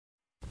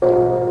Captain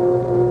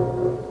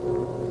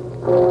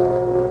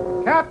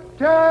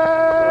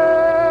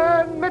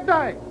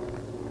Midnight!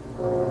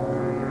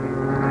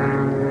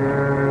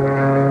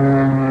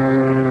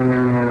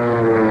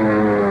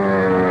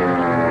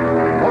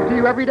 Brought to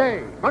you every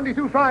day, Monday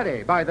through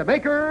Friday, by the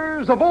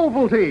makers of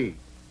Ovaltine.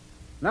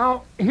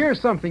 Now,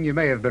 here's something you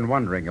may have been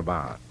wondering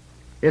about.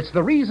 It's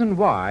the reason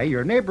why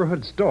your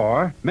neighborhood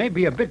store may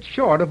be a bit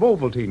short of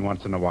Ovaltine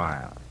once in a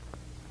while.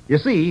 You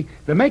see,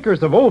 the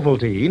makers of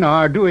Ovaltine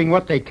are doing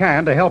what they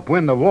can to help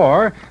win the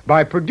war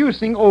by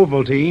producing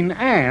Ovaltine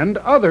and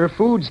other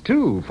foods,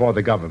 too, for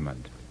the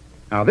government.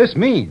 Now, this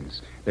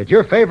means that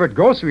your favorite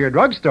grocery or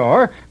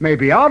drugstore may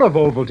be out of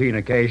Ovaltine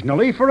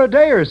occasionally for a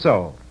day or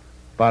so,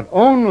 but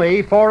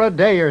only for a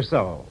day or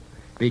so,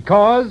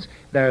 because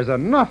there's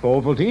enough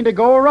Ovaltine to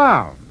go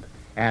around,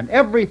 and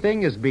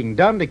everything is being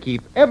done to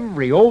keep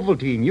every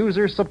Ovaltine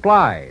user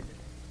supplied.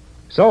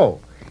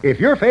 So, if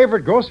your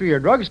favorite grocery or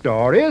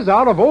drugstore is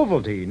out of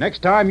Ovaltine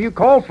next time you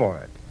call for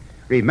it,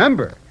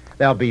 remember,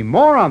 there'll be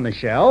more on the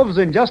shelves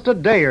in just a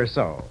day or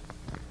so.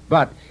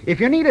 But if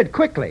you need it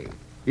quickly,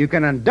 you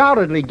can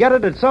undoubtedly get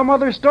it at some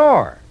other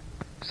store.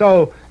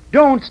 So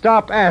don't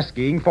stop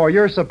asking for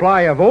your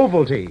supply of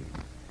Ovaltine.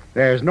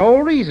 There's no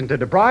reason to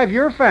deprive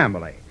your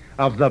family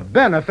of the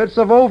benefits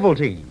of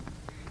Ovaltine.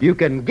 You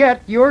can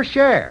get your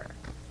share.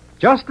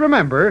 Just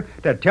remember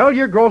to tell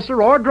your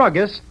grocer or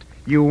druggist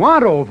you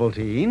want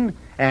Ovaltine,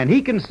 and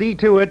he can see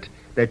to it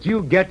that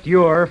you get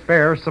your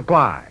fair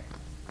supply.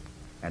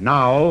 And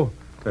now,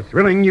 the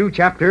thrilling new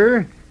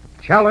chapter,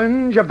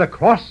 Challenge of the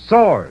Crossed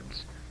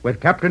Swords,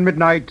 with Captain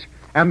Midnight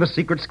and the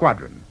Secret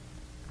Squadron.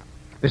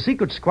 The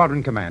Secret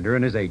Squadron commander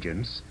and his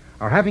agents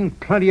are having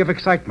plenty of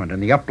excitement in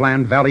the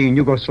upland valley in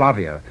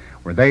Yugoslavia,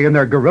 where they and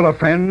their guerrilla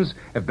friends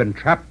have been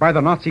trapped by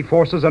the Nazi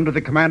forces under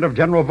the command of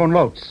General von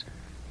Lotz.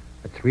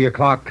 At 3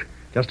 o'clock,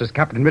 just as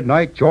Captain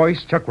Midnight,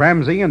 Joyce, Chuck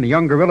Ramsey, and the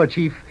young guerrilla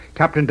chief,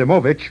 Captain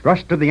Dimovich,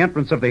 rushed to the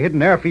entrance of the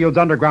hidden airfield's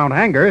underground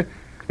hangar,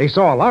 they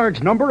saw a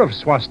large number of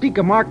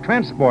swastika-marked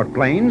transport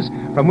planes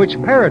from which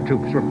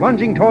paratroops were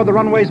plunging toward the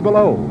runways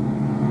below.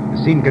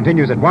 The scene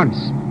continues at once.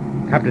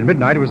 Captain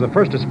Midnight was the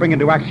first to spring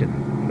into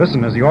action.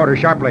 Listen as he orders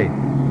sharply.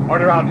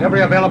 Order out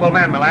every available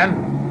man,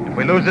 Milan. If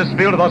we lose this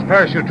field, those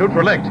parachute troops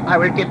were licked. I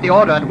will give the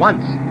order at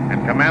once.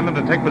 And command them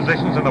to take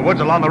positions in the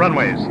woods along the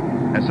runways.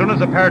 As soon as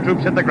the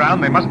paratroops hit the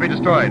ground, they must be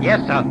destroyed.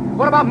 Yes, sir.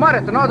 What about Mudd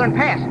at the northern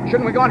pass?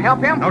 Shouldn't we go and help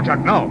him? No, Chuck,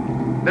 no.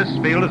 This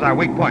field is our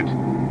weak point.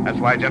 That's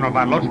why General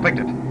von Lotz picked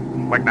it.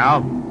 Quick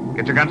now.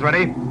 Get your guns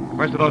ready. The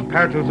first of those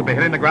paratroops will be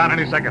hitting the ground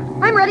any second.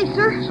 I'm ready,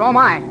 sir. So am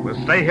I.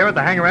 We'll stay here at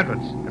the hangar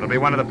entrance. It'll be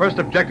one of the first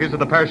objectives of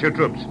the parachute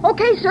troops.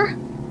 Okay, sir.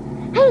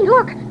 Hey,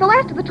 look. The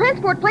last of the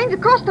transport planes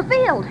across the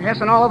field.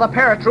 Yes, and all of the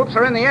paratroops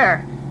are in the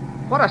air.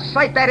 What a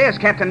sight that is,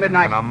 Captain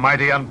Midnight. And a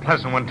mighty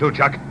unpleasant one, too,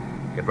 Chuck.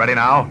 Get ready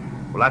now.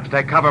 We'll have to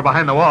take cover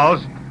behind the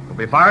walls. We'll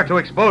be far too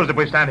exposed if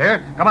we stand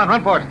here. Come on,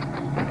 run for it.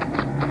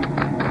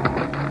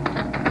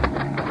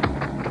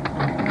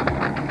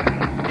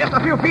 Just a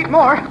few feet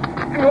more,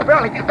 and we'll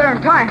barely get there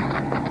in time.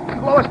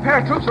 The lowest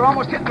paratroops are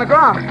almost hitting the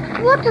ground.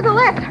 Look to the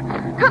left.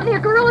 Company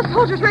of guerrilla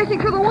soldiers racing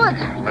through the woods.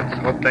 Let's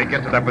hope they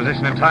get to their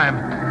position in time.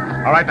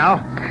 All right,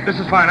 now. This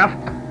is far enough.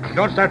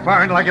 Don't start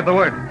firing until I give the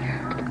word.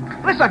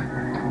 Listen.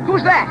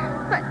 Who's that?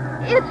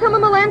 It's some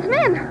of Milan's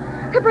men.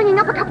 They're bringing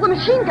up a couple of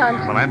machine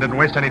guns. Milan didn't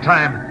waste any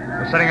time.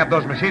 They're setting up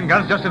those machine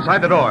guns just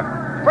inside the door.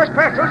 First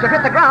paratroops have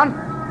hit the ground.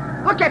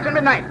 Look, Captain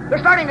Midnight.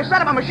 They're starting to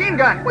set up a machine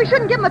gun. We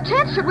shouldn't give them a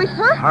chance, should we,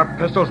 sir? Our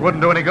pistols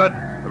wouldn't do any good.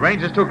 The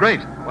range is too great.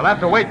 We'll have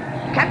to wait.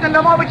 Captain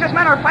Domovich's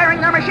men are firing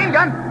their machine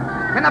gun,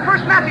 and the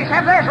first Nazis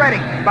have theirs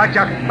ready. Back,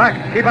 Chuck. Back.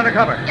 Keep under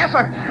cover. Yes,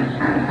 sir.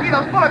 See,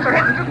 those bullets are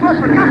hitting too close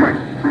for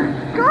comfort.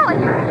 Golly,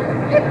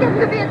 it's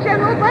getting to be a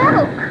general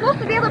battle.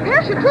 Most of the other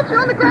parachute troops are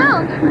on the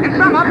ground. And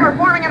some of them are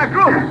forming in a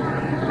group.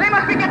 They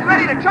must be getting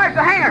ready to charge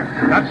the hangar.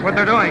 That's what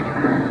they're doing.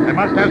 They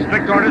must have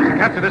strict orders to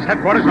capture this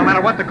headquarters no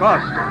matter what the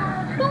cost.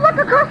 Look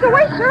across the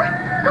way, sir.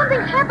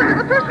 Something's happened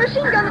to the first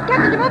machine gun that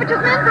Captain Dimovich's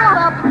men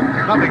brought up.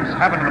 Nothing's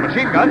happened to the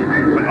machine gun,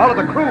 but all of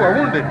the crew are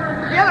wounded.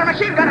 The other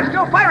machine gun is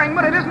still firing,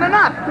 but it isn't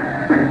enough.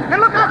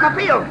 And look out in the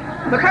field.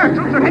 The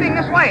paratroops are heading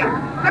this way.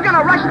 They're going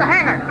to rush the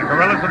hangar. The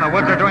guerrillas in the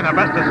woods are doing their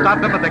best to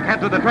stop them, but they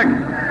can't do the trick.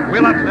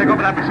 We'll have to take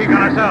over that machine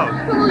gun ourselves.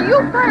 Well, you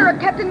fire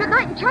at Captain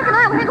Midnight, and Chuck and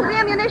I'll handle the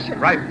ammunition.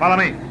 Right, follow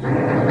me.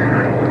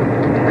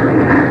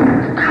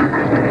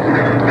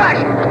 Gosh,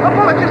 a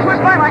bullet just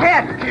whizzed by my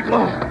head. Keep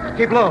low.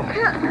 Keep low.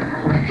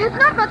 It's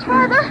not much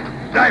farther.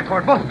 Dive for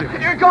it, both of you.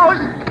 Here it goes.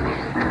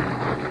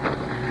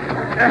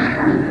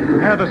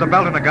 There, there's a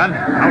belt in the gun.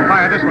 I'll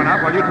fire this one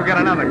out while you two get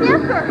another.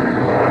 Yes, sir.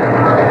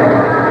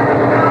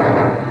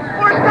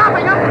 We're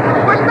stopping them.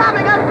 We're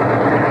stopping them.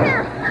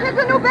 Here, here's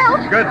a new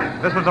belt. Good.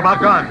 This one's about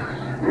gone.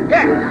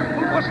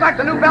 Here, we'll start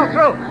the new belt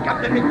through.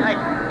 Captain Midnight.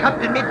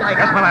 Captain Midnight.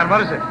 Yes, Milan,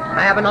 what is it?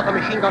 I have another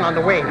machine gun on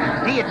the way.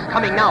 See, it's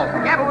coming now.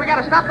 Yeah, but we got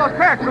to stop those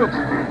paratroops.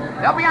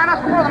 They'll be on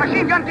us before the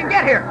machine gun can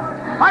get here.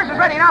 Ours is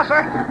ready now,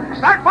 sir.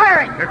 Start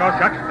firing. Here goes,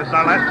 Chuck. This is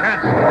our last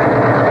chance.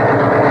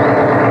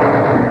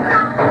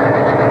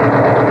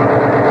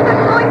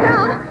 They're slowing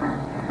down.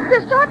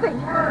 They're stopping.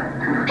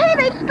 Hey,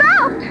 they've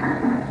stopped.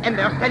 And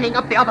they're sending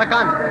up the other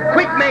gun.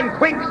 Quick, men,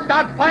 quick.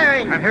 Start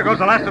firing. And here goes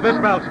the last of this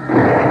belt.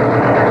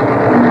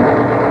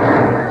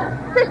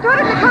 They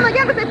started to come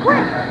again, but they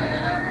quit.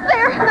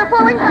 They're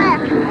falling back.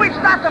 We've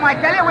stopped them, I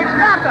tell you. We've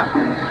stopped them.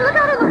 Look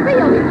out in the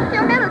field.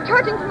 Your men are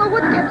charging from the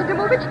woods, Captain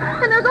Demovich,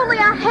 and there's only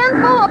a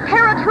handful of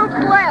paratroops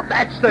left.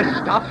 That's the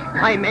stuff.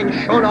 My men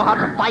sure know how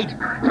to fight.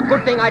 It's a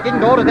good thing I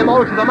didn't order them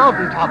all to the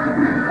mountaintop.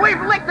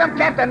 We've licked them,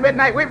 Captain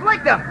Midnight. We've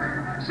licked them.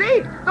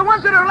 See? The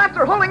ones that are left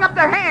are holding up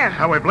their hands.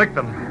 How we've licked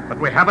them, but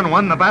we haven't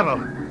won the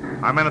battle.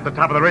 Our men at the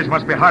top of the ridge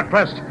must be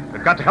hard-pressed.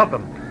 We've got to help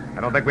them.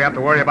 I don't think we have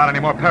to worry about any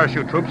more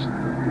parachute troops.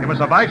 You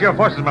must divide your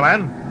forces,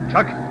 Milan.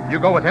 Chuck, you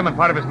go with him and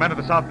part of his men to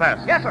the South Pass.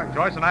 Yes, sir.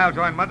 Joyce and I'll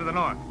join Mudd to the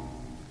north.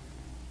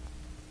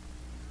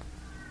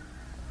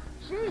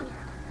 Gee,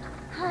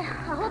 I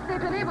hope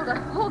they've been able to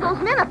hold those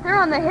men up there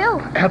on the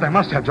hill. Yeah, they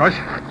must have, Joyce.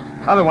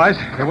 Otherwise,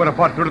 they would have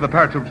fought through to the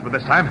paratroops by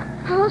this time.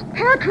 Those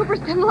paratroopers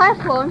didn't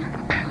last long.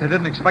 They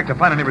didn't expect to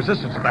find any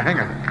resistance at the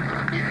hangar.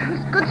 It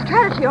was good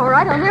strategy, all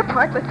right, on their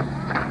part, but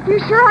you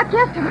sure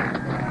outguessed them.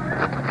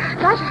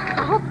 Gosh,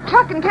 I hope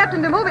Chuck and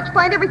Captain Demovich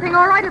find everything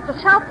all right at the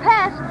South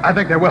Pass. I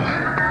think they will.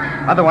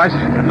 Otherwise,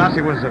 the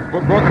Nazi was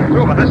broken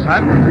through by this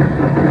time.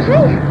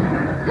 Gee,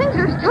 things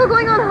are still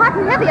going on hot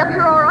and heavy up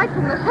here, all right,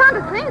 from the sound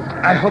of things.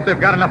 I hope they've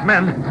got enough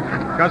men,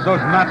 because those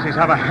Nazis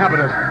have a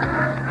habit of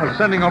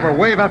sending over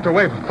wave after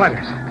wave of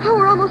fighters. Oh,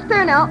 we're almost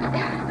there now.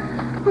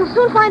 We'll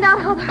soon find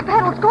out how the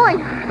battle's going.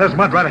 There's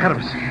Mudd right ahead of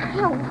us.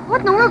 Oh,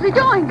 what in the world's he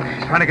doing?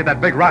 He's trying to get that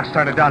big rock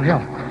started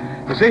downhill.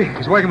 You see,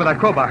 he's working with that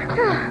crowbar.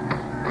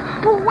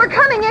 Well, we're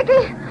coming,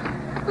 Icky.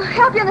 We'll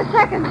help you in a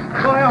second.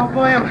 Boy, oh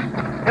boy,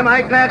 am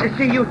I glad to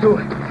see you two.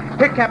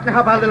 Here, Captain,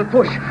 how about a little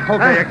push?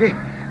 Okay, Icky.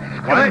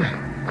 1,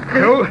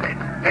 2,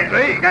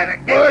 3,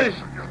 push.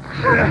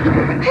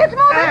 It's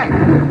moving.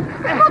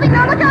 It's moving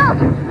now. Look out.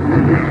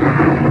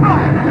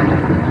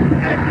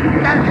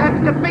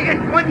 That's the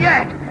biggest one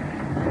yet.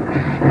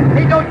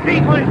 Hey, those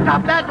trees will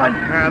stop that one.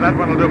 Yeah, that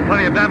one will do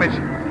plenty of damage.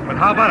 But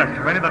how about it?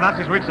 If any of the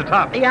Nazis reach the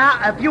top?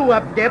 Yeah, a few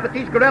up there, but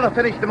these guerrillas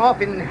finished them off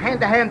in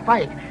hand-to-hand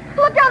fight.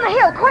 Look down the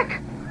hill, quick.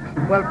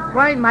 Well,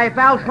 grind my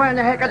valves, where in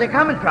the heck are they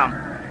coming from?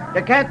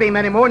 There can't be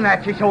many more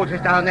Nazi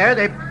soldiers down there.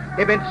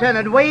 They've been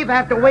sending wave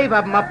after wave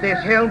of them up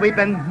this hill. We've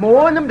been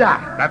mowing them down.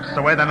 That's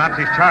the way the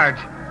Nazis charge.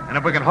 And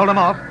if we can hold them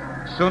off,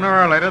 sooner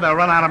or later they'll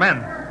run out of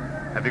men.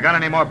 Have you got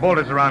any more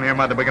boulders around here,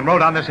 Mother? We can roll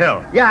down this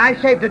hill. Yeah, I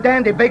saved a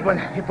dandy big one.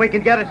 If we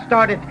can get it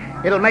started,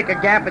 it'll make a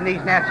gap in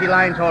these Nazi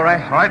lines, all right.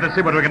 All right, let's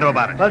see what we can do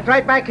about it. Well, it's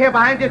right back here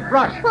behind this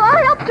brush. Well,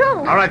 I'll help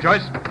too. All right,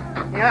 Joyce.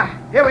 Yeah,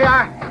 here we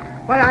are.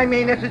 Well, I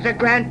mean, this is a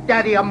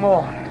granddaddy of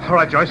more. All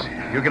right, Joyce.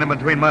 You get in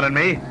between Mudd and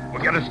me.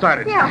 We'll get it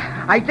started.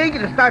 Yeah. I think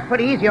it'll start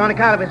pretty easy on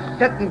account of it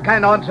sitting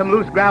kind of on some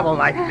loose gravel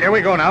like. Here we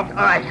go now. All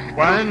right.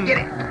 1, Get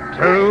it.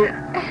 2,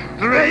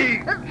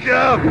 3,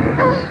 jump.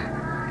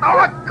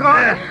 Oh,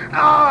 God.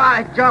 Oh,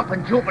 I jump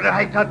and Jupiter.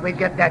 I thought we'd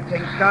get that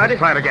thing started.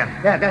 Try it again.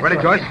 Yeah, that's Ready,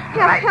 right. Joyce?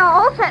 Yeah,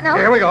 all set now.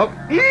 Here we go.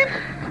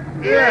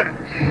 Yeah.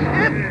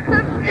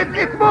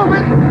 It's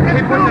moving.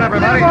 Keep pushing,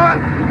 everybody.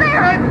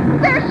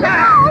 There she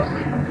goes.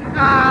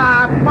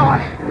 Ah, boy.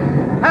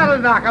 That'll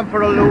knock him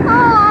for a loop. Oh,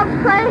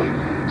 I'll say.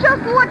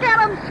 Just look at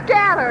them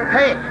scatter.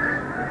 Hey,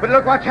 but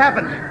look what's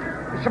happened.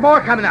 There's some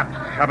more coming up.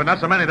 Yeah, but not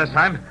so many this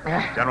time.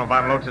 General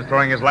Von Lotz is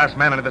throwing his last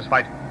man into this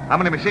fight. How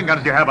many machine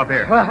guns do you have up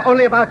here? Well,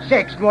 only about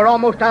 6, and we're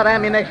almost out of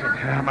ammunition.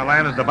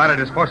 Milan has divided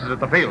his forces at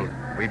the field.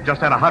 We've just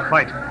had a hot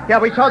fight. Yeah,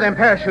 we saw them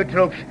parachute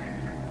troops.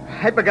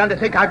 I'd begun to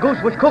think our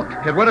goose was cooked.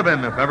 It would have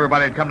been if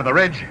everybody had come to the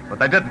ridge, but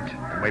they didn't.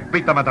 And we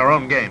beat them at their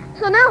own game.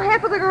 So now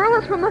half of the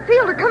guerrillas from the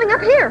field are coming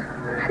up here.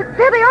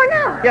 There they are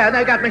now. Yeah, and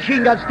they got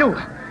machine guns, too.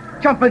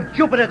 Jumping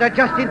Jupiter, they're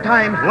just in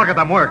time. Look at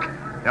them work.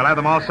 They'll have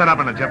them all set up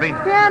in a jiffy.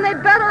 Yeah, and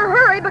they'd better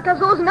hurry because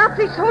those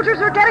Nazi soldiers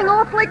are getting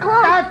awfully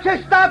close. That's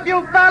to stop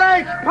you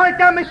fellas! Point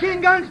their machine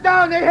guns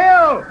down the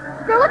hill!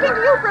 They're looking to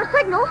you for a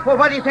signal. Well,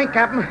 what do you think,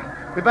 Captain?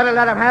 We better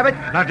let them have it?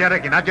 Not yet,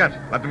 Icky, not yet.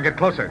 Let them get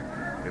closer.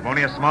 We've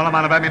only a small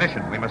amount of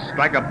ammunition. We must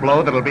strike a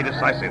blow that'll be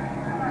decisive.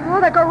 Oh,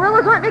 the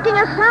guerrillas aren't making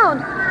a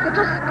sound. They're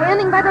just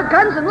standing by their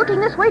guns and looking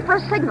this way for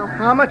a signal.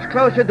 How much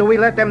closer do we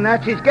let them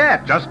Nazis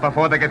get? Just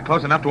before they get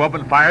close enough to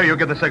open fire, you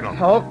give the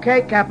signal.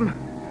 Okay, Captain.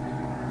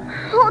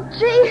 Oh,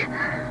 gee.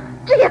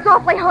 Gee, it's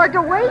awfully hard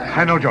to wait.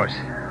 I know, Joyce.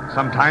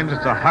 Sometimes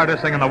it's the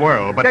hardest thing in the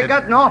world, but They're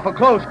getting awful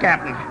close,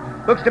 Captain.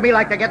 Looks to me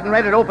like they're getting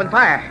ready to open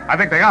fire. I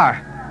think they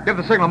are. Give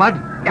the signal, Mudd.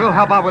 We'll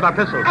help out with our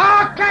pistols.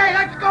 Okay,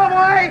 let's go,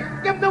 boys.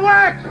 Give them the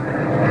works.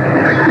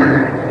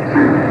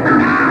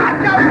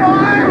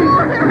 Boys.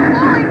 Oh, they're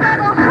falling by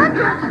the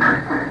hundreds.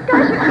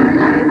 Gosh, it's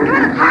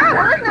kind of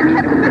terrible, isn't it,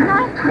 Captain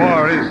Midnight?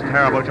 War is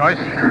terrible, Joyce.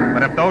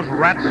 But if those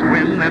rats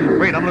win, then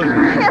freedom loses.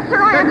 Yes,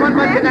 sir, I There's one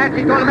bunch of understand.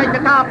 Nazis going to make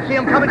the top. See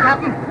them coming,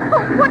 Captain?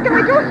 Oh, what can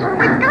we do, sir?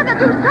 We've got to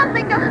do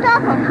something to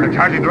stop them. They're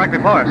charging directly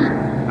for us.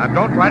 Now,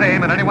 don't try to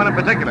aim at anyone in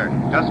particular.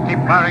 Just keep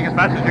firing as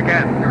fast as you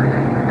can.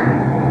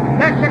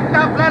 That's the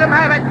stuff. Let them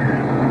have it.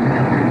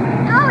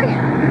 Golly,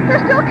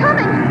 they're still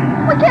coming.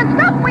 We can't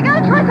stop them. We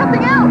got to try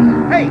something else.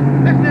 Hey,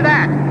 listen to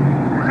that.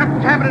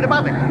 Something's happening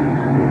above us.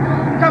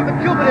 something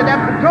stupid at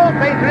that patrol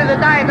plane through the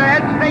dive to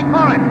head straight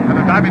for it.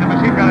 They're diving the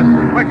machine gunners.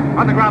 Quick,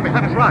 on the ground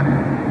behind this rock.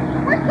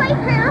 We're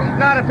safe here.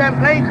 Not if them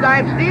planes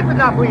dive steep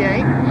enough, we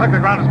ain't. Hug the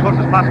ground as close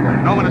as possible.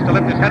 No one is to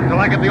lift his head until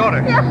I give the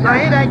order. Yes, sir.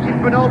 I ain't anxious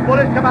for no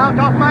bullets to bounce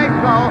off my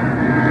skull.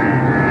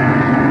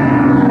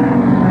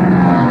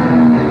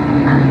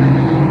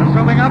 They're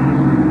zooming up.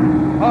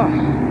 Oh,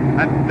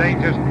 that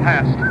danger's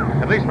past.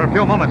 At least for a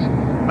few moments.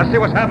 Let's see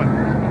what's happened.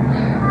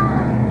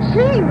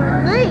 Gee,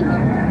 Lee.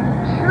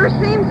 Sure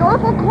seems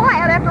awful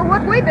quiet after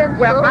what we've been through.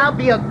 Well, I'll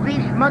be a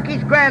grease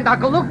monkey's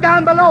granduncle. Look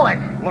down below it.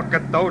 Look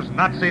at those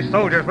Nazi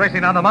soldiers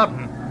racing down the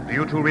mountain. Do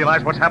you two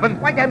realize what's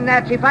happened? Why, them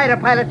Nazi fighter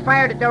pilots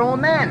fired at their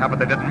own men. Yeah, but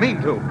they didn't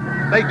mean to.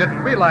 They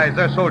didn't realize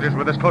their soldiers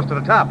were this close to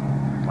the top.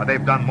 Why,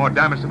 they've done more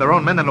damage to their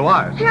own men than to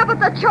ours. Yeah, but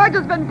the charge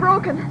has been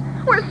broken.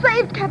 We're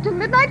saved, Captain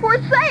Midnight.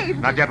 We're saved.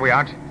 Not yet, we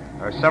aren't.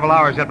 There are several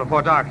hours yet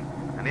before dark.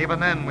 And even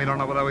then, we don't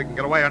know whether we can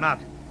get away or not.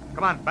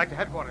 Come on, back to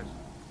headquarters.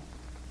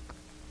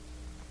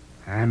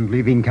 And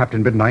leaving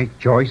Captain Midnight,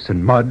 Joyce,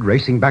 and Mud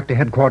racing back to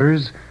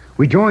headquarters,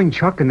 we join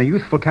Chuck and the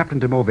youthful Captain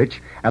Dimovich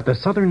at the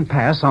southern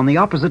pass on the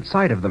opposite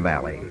side of the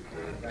valley.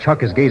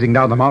 Chuck is gazing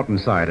down the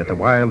mountainside at the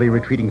wildly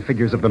retreating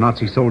figures of the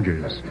Nazi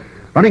soldiers.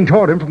 Running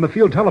toward him from the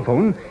field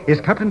telephone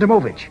is Captain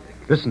Dimovich.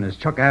 Listen as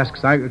Chuck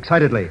asks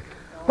excitedly,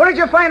 What did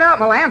you find out,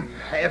 Milan?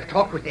 I have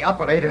talked with the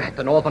operator at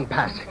the northern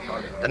pass.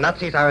 The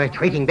Nazis are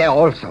retreating there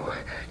also.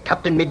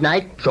 Captain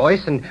Midnight,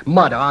 Joyce, and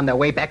Mud are on their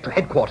way back to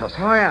headquarters.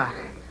 Oh, yeah.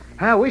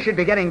 Well, we should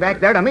be getting back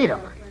there to meet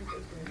them.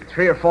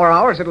 3 or 4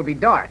 hours, it'll be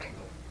dark.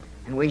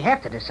 And we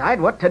have to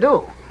decide what to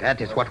do.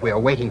 That is what we are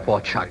waiting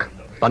for, Chuck.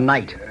 The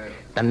night.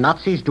 The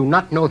Nazis do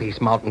not know these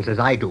mountains as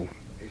I do.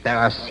 There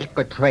are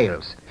secret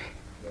trails.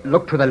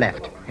 Look to the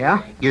left.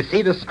 Yeah? You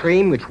see the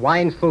stream which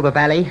winds through the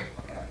valley?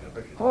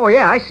 Oh,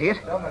 yeah, I see it.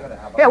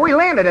 Yeah, we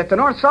landed at the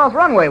north-south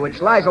runway,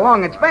 which lies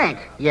along its bank.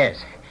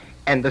 Yes.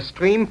 And the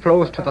stream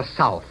flows to the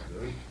south.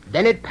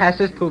 Then it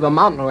passes through the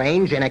mountain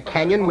range in a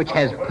canyon which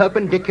has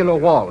perpendicular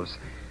walls.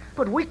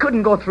 But we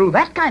couldn't go through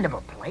that kind of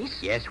a place.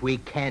 Yes, we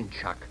can,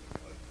 Chuck.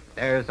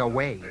 There's a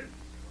way.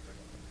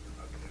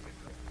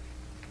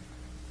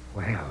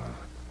 well,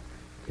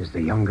 is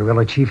the young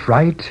guerrilla chief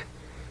right?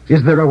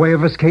 Is there a way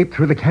of escape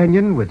through the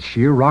canyon with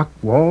sheer rock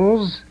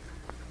walls?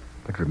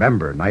 But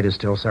remember, night is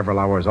still several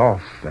hours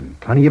off, and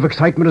plenty of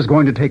excitement is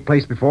going to take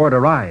place before it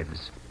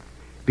arrives.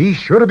 Be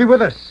sure to be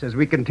with us as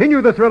we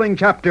continue the thrilling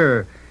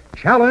chapter,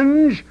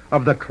 Challenge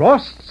of the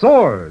Crossed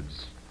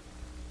Swords.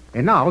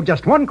 And now,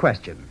 just one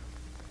question.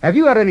 Have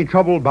you had any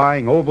trouble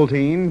buying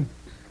Ovaltine?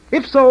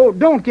 If so,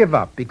 don't give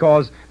up,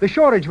 because the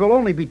shortage will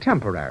only be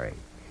temporary.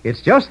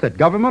 It's just that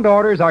government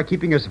orders are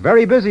keeping us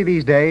very busy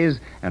these days,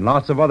 and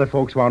lots of other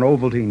folks want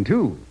Ovaltine,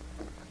 too.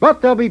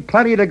 But there'll be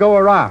plenty to go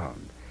around.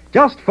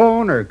 Just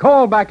phone or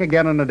call back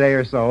again in a day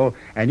or so,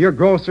 and your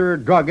grocer or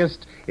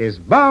druggist is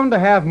bound to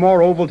have more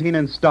Ovaltine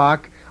in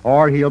stock,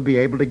 or he'll be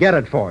able to get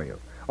it for you.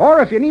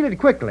 Or if you need it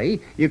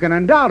quickly, you can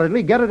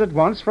undoubtedly get it at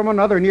once from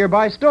another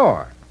nearby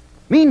store.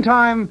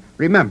 Meantime,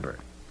 remember,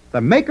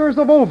 the makers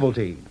of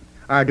Ovaltine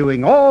are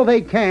doing all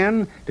they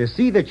can to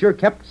see that you're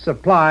kept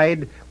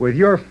supplied with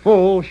your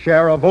full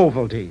share of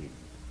Ovaltine.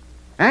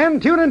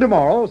 And tune in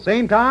tomorrow,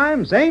 same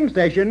time, same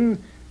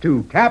station,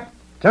 to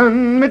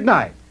Captain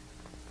Midnight.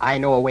 I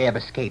know a way of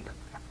escape.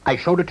 I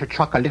showed it to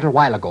Chuck a little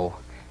while ago.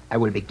 I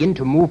will begin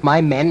to move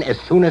my men as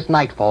soon as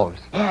night falls.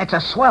 Yeah, it's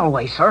a swell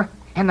way, sir.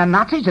 And the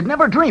Nazis would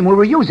never dream we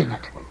were using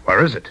it.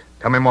 Where is it?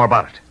 Tell me more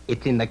about it.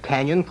 It's in the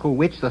canyon through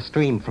which the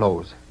stream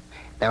flows.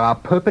 There are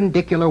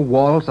perpendicular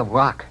walls of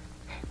rock.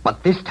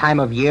 But this time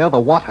of year, the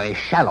water is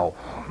shallow.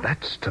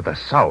 That's to the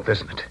south,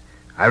 isn't it?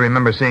 I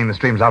remember seeing the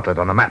stream's outlet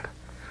on the map.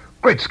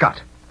 Great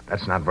Scott!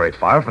 That's not very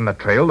far from the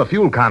trail the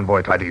fuel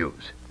convoy tried to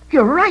use.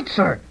 You're right,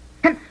 sir.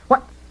 And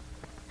what?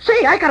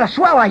 Say, I got a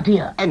swell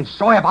idea. And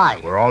so have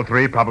I. We're all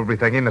three probably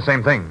thinking the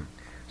same thing.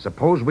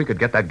 Suppose we could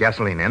get that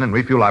gasoline in and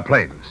refuel our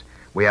planes.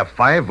 We have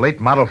 5 late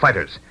model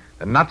fighters.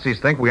 The Nazis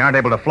think we aren't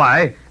able to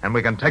fly, and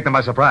we can take them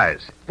by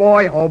surprise.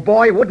 Boy, oh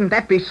boy, wouldn't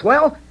that be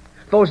swell?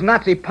 Those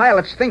Nazi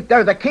pilots think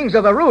they're the kings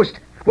of the roost.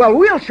 Well,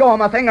 we'll show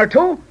them a thing or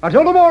two.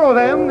 Until tomorrow,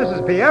 then, this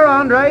is Pierre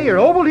Andre, your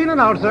Ovaltine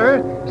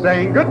announcer,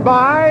 saying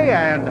goodbye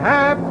and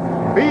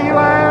happy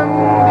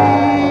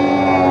landing.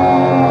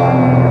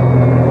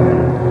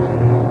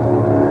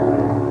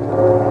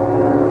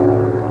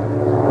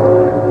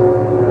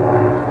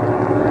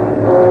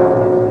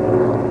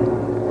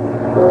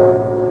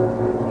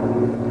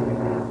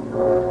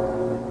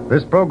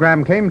 This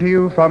program came to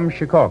you from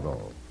Chicago.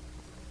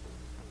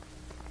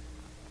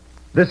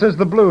 This is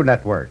the Blue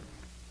Network.